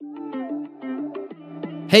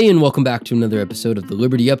Hey, and welcome back to another episode of the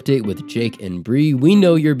Liberty Update with Jake and Bree. We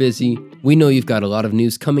know you're busy. We know you've got a lot of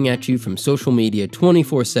news coming at you from social media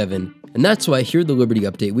 24/7. And that's why here at the Liberty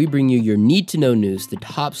Update, we bring you your need-to-know news, the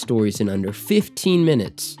top stories in under 15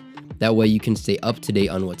 minutes. That way you can stay up to date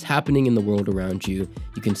on what's happening in the world around you.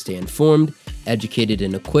 You can stay informed, educated,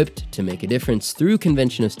 and equipped to make a difference through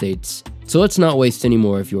Convention of States. So let's not waste any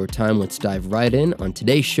more of your time. Let's dive right in. On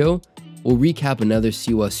today's show, we'll recap another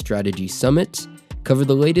COS Strategy Summit, cover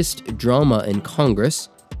the latest drama in Congress,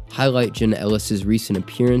 highlight Jenna Ellis's recent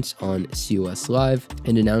appearance on COS Live,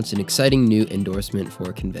 and announce an exciting new endorsement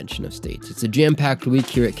for Convention of States. It's a jam-packed week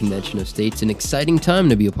here at Convention of States, an exciting time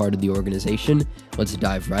to be a part of the organization. Let's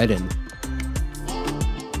dive right in.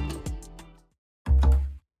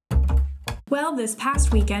 Well, this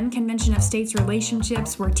past weekend, Convention of States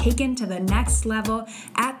relationships were taken to the next level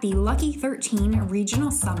at the Lucky 13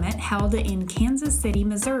 Regional Summit held in Kansas City,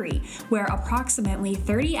 Missouri, where approximately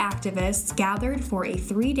 30 activists gathered for a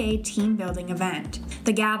 3-day team-building event.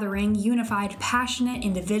 The gathering unified passionate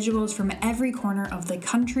individuals from every corner of the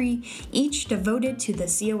country, each devoted to the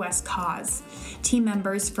COS cause. Team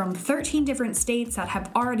members from 13 different states that have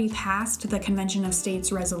already passed the Convention of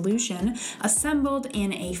States resolution assembled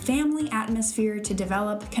in a family atmosphere to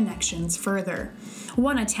develop connections further.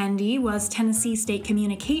 One attendee was Tennessee State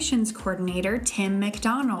Communications Coordinator Tim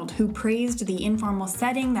McDonald, who praised the informal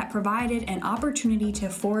setting that provided an opportunity to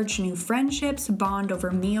forge new friendships, bond over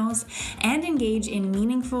meals, and engage in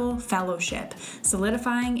meaningful fellowship,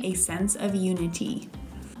 solidifying a sense of unity.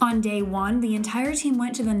 On day one, the entire team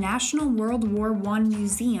went to the National World War I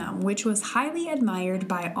Museum, which was highly admired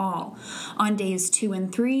by all. On days 2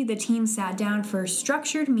 and 3, the team sat down for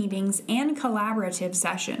structured meetings and collaborative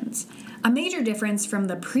sessions. A major difference from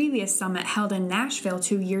the previous summit held in Nashville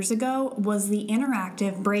 2 years ago was the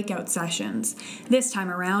interactive breakout sessions. This time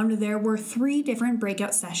around, there were 3 different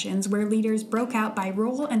breakout sessions where leaders broke out by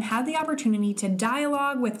role and had the opportunity to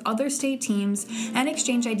dialogue with other state teams and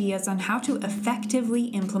exchange ideas on how to effectively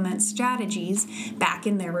implement strategies back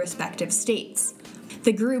in their respective states.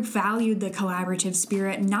 The group valued the collaborative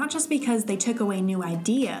spirit not just because they took away new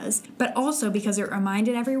ideas, but also because it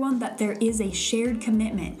reminded everyone that there is a shared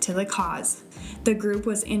commitment to the cause. The group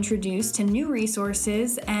was introduced to new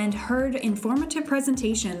resources and heard informative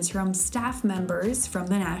presentations from staff members from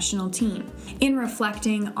the national team. In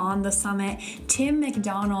reflecting on the summit, Tim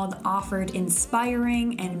McDonald offered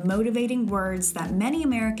inspiring and motivating words that many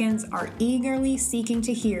Americans are eagerly seeking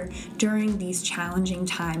to hear during these challenging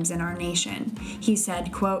times in our nation. He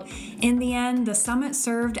said, quote, "In the end, the summit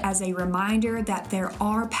served as a reminder that there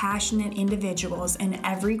are passionate individuals in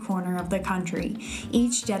every corner of the country,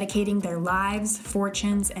 each dedicating their lives,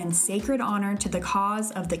 fortunes, and sacred honor to the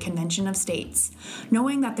cause of the Convention of States.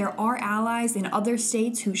 Knowing that there are allies in other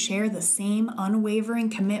states who share the same unwavering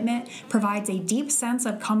commitment provides a deep sense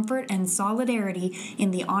of comfort and solidarity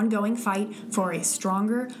in the ongoing fight for a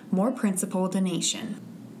stronger, more principled nation."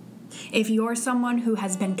 If you're someone who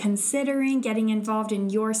has been considering getting involved in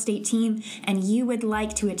your state team and you would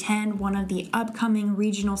like to attend one of the upcoming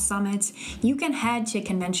regional summits, you can head to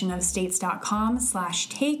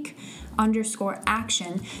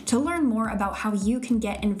conventionofstates.com/take_action to learn more about how you can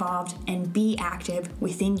get involved and be active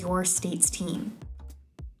within your state's team.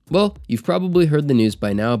 Well, you've probably heard the news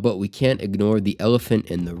by now, but we can't ignore the elephant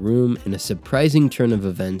in the room. In a surprising turn of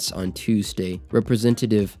events on Tuesday,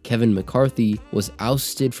 Representative Kevin McCarthy was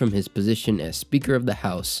ousted from his position as Speaker of the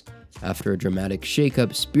House after a dramatic shakeup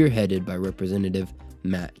spearheaded by Representative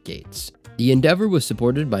Matt Gaetz. The endeavor was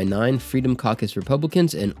supported by 9 Freedom Caucus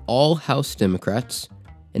Republicans and all House Democrats,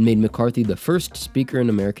 and made McCarthy the first speaker in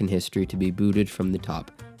American history to be booted from the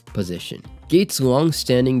top position. Gaetz'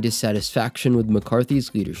 long-standing dissatisfaction with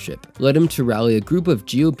McCarthy's leadership led him to rally a group of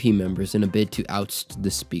GOP members in a bid to oust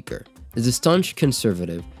the speaker. As a staunch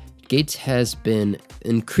conservative, Gaetz has been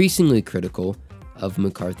increasingly critical of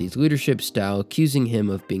McCarthy's leadership style, accusing him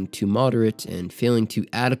of being too moderate and failing to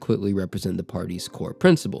adequately represent the party's core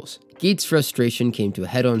principles. Gaetz' frustration came to a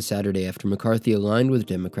head on Saturday after McCarthy aligned with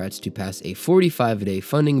Democrats to pass a 45-day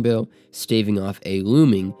funding bill, staving off a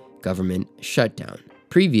looming government shutdown.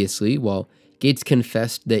 Previously, while Gaetz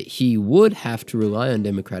confessed that he would have to rely on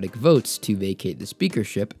Democratic votes to vacate the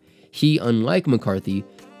speakership, he, unlike McCarthy,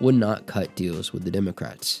 would not cut deals with the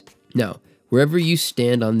Democrats. Now, wherever you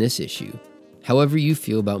stand on this issue, however you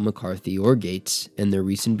feel about McCarthy or Gaetz and their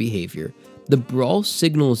recent behavior, the brawl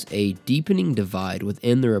signals a deepening divide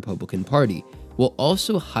within the Republican Party, while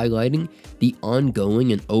also highlighting the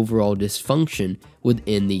ongoing and overall dysfunction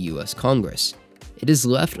within the U.S. Congress. It has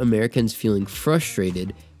left Americans feeling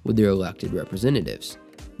frustrated with their elected representatives.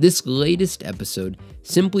 This latest episode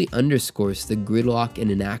simply underscores the gridlock and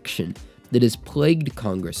inaction that has plagued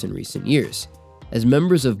Congress in recent years. As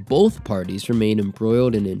members of both parties remain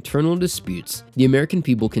embroiled in internal disputes, the American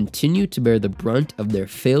people continue to bear the brunt of their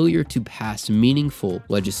failure to pass meaningful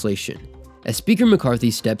legislation. As Speaker McCarthy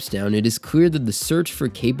steps down, it is clear that the search for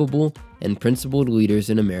capable and principled leaders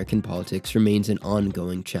in American politics remains an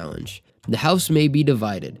ongoing challenge. The House may be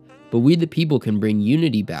divided, but we the people can bring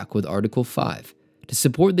unity back with Article 5 to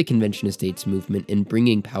support the Convention of States movement in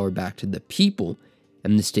bringing power back to the people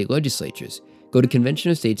and the state legislatures. Go to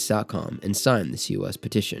conventionofstates.com and sign the COS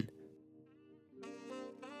petition.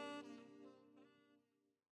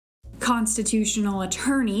 Constitutional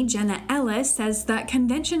attorney Jenna Ellis says that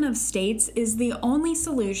Convention of States is the only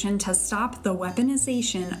solution to stop the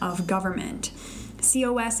weaponization of government.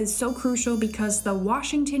 COS is so crucial because the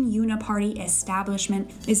Washington Uniparty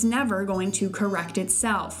establishment is never going to correct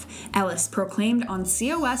itself, Ellis proclaimed on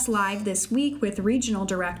COS Live this week with Regional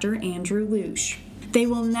Director Andrew Lusch. They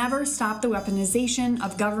will never stop the weaponization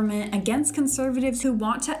of government against conservatives who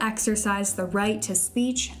want to exercise the right to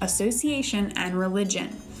speech, association, and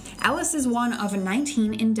religion. Ellis is one of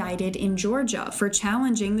 19 indicted in Georgia for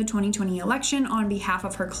challenging the 2020 election on behalf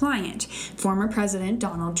of her client, former President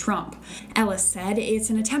Donald Trump. Ellis said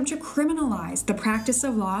it's an attempt to criminalize the practice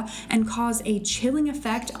of law and cause a chilling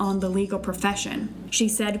effect on the legal profession. She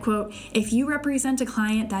said, quote, "If you represent a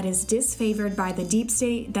client that is disfavored by the deep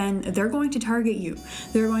state, then they're going to target you.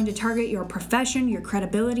 They're going to target your profession, your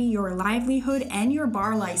credibility, your livelihood, and your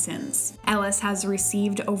bar license." Ellis has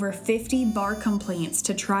received over 50 bar complaints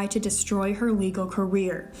to try to destroy her legal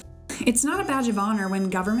career. It's not a badge of honor when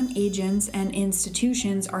government agents and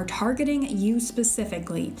institutions are targeting you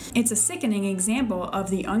specifically. It's a sickening example of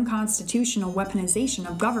the unconstitutional weaponization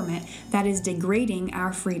of government that is degrading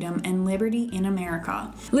our freedom and liberty in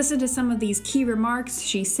America. Listen to some of these key remarks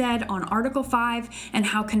she said on Article 5 and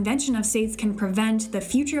how Convention of States can prevent the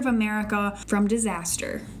future of America from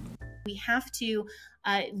disaster. We have to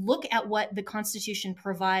look at what the Constitution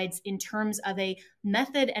provides in terms of a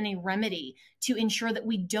method and a remedy to ensure that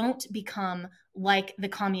we don't become like the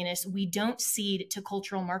communists, we don't cede to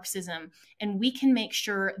cultural Marxism, and we can make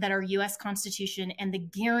sure that our U.S. Constitution and the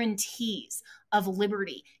guarantees of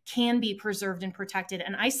liberty can be preserved and protected.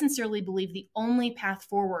 And I sincerely believe the only path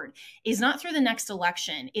forward is not through the next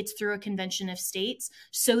election, it's through a Convention of States,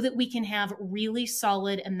 so that we can have really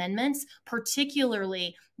solid amendments,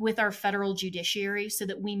 particularly with our federal judiciary, so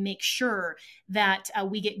that we make sure that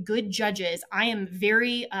we get good judges. I'm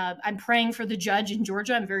praying for the judge in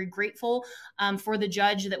Georgia. I'm very grateful for the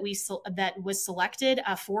judge that was selected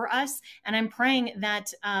for us. And I'm praying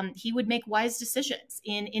that he would make wise decisions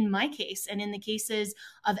in my case and in the cases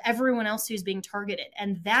of everyone else who's being targeted.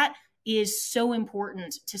 And that is so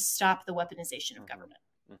important to stop the weaponization of government.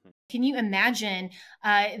 Can you imagine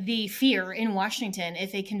the fear in Washington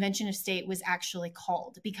if a Convention of State was actually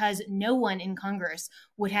called? Because no one in Congress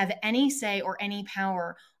would have any say or any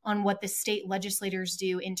power on what the state legislators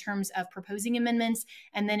do in terms of proposing amendments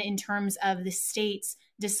and then in terms of the states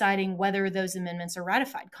deciding whether those amendments are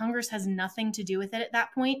ratified. Congress has nothing to do with it at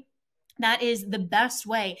that point. That is the best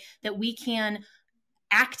way that we can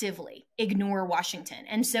actively ignore Washington.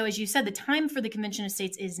 And so, as you said, the time for the Convention of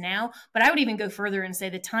States is now, but I would even go further and say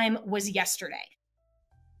the time was yesterday.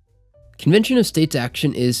 Convention of States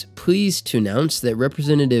Action is pleased to announce that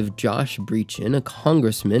Representative Josh Breachin, a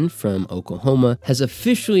congressman from Oklahoma, has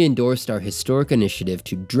officially endorsed our historic initiative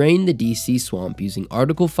to drain the D.C. swamp using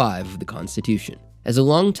Article 5 of the Constitution. As a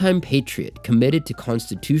longtime patriot committed to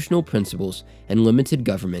constitutional principles and limited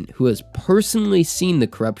government who has personally seen the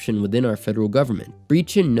corruption within our federal government,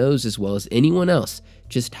 Breachin knows as well as anyone else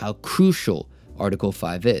just how crucial Article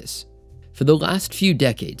 5 is. For the last few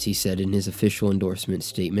decades, he said in his official endorsement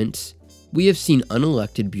statements, we have seen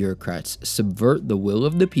unelected bureaucrats subvert the will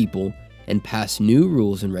of the people and pass new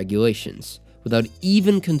rules and regulations without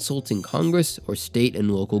even consulting Congress or state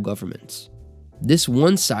and local governments. This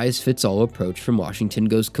one-size-fits-all approach from Washington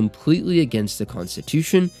goes completely against the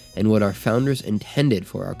Constitution and what our founders intended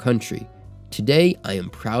for our country. Today, I am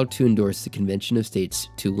proud to endorse the Convention of States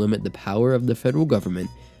to limit the power of the federal government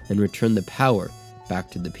and return the power back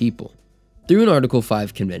to the people. Through an Article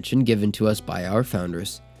 5 convention given to us by our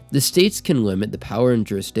founders, the states can limit the power and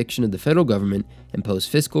jurisdiction of the federal government, impose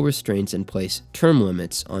fiscal restraints, and place term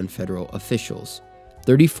limits on federal officials.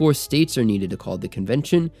 34 states are needed to call the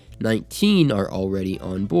convention, 19 are already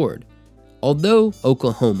on board. Although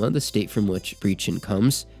Oklahoma, the state from which Breachin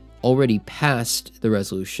comes, already passed the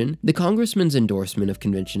resolution, the congressman's endorsement of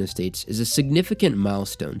Convention of States is a significant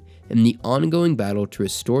milestone in the ongoing battle to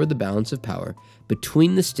restore the balance of power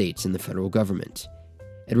between the states and the federal government.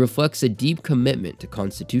 It reflects a deep commitment to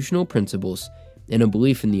constitutional principles and a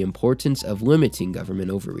belief in the importance of limiting government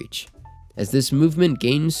overreach. As this movement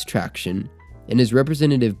gains traction, and as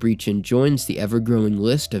Representative Breachin joins the ever-growing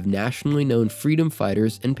list of nationally known freedom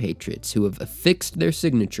fighters and patriots who have affixed their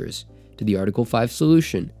signatures to the Article 5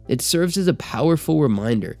 solution, it serves as a powerful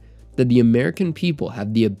reminder that the American people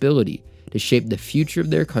have the ability to shape the future of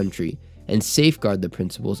their country and safeguard the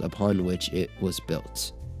principles upon which it was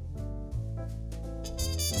built.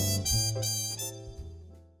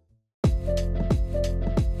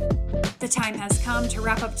 The time has come to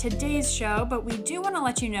wrap up today's show, but we do want to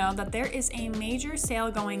let you know that there is a major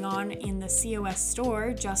sale going on in the COS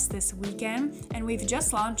store just this weekend, and we've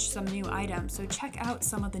just launched some new items, so check out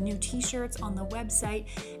some of the new t-shirts on the website,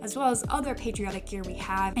 as well as other patriotic gear we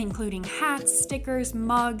have, including hats, stickers,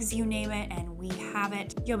 mugs, you name it, and we have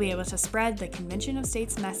it. You'll be able to spread the Convention of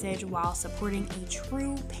States message while supporting a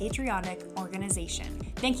true patriotic organization.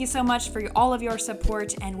 Thank you so much for all of your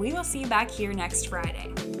support, and we will see you back here next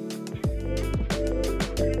Friday.